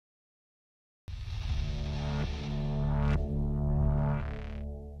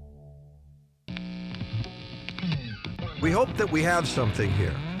We hope that we have something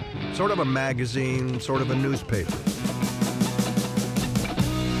here, sort of a magazine, sort of a newspaper.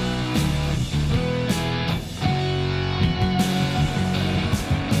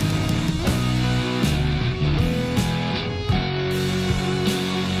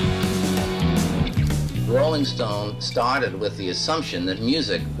 Rolling Stone started with the assumption that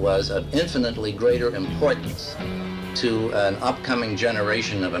music was of infinitely greater importance to an upcoming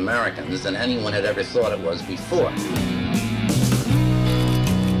generation of Americans than anyone had ever thought it was before.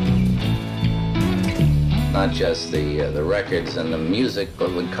 Not just the records and the music, but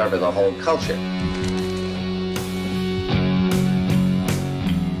would cover the whole culture.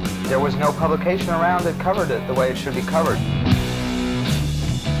 There was no publication around that covered it the way it should be covered.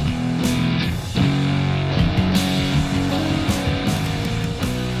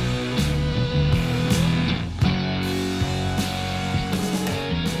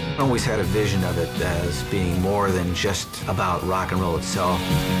 I always had a vision of it as being more than just about rock and roll itself.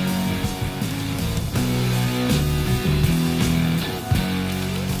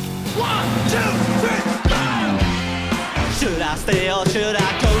 One, two, three, go! Should I stay or should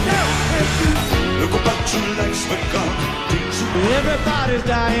I go now? Look about you, let's become. Everybody's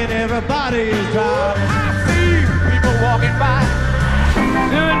dying, everybody is driving. I see people walking by.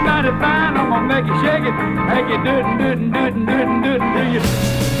 Doing mighty fine, I'm gonna make you shake it. Make you do it and do it and do it and do it and do it, do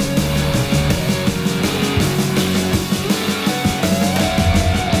you?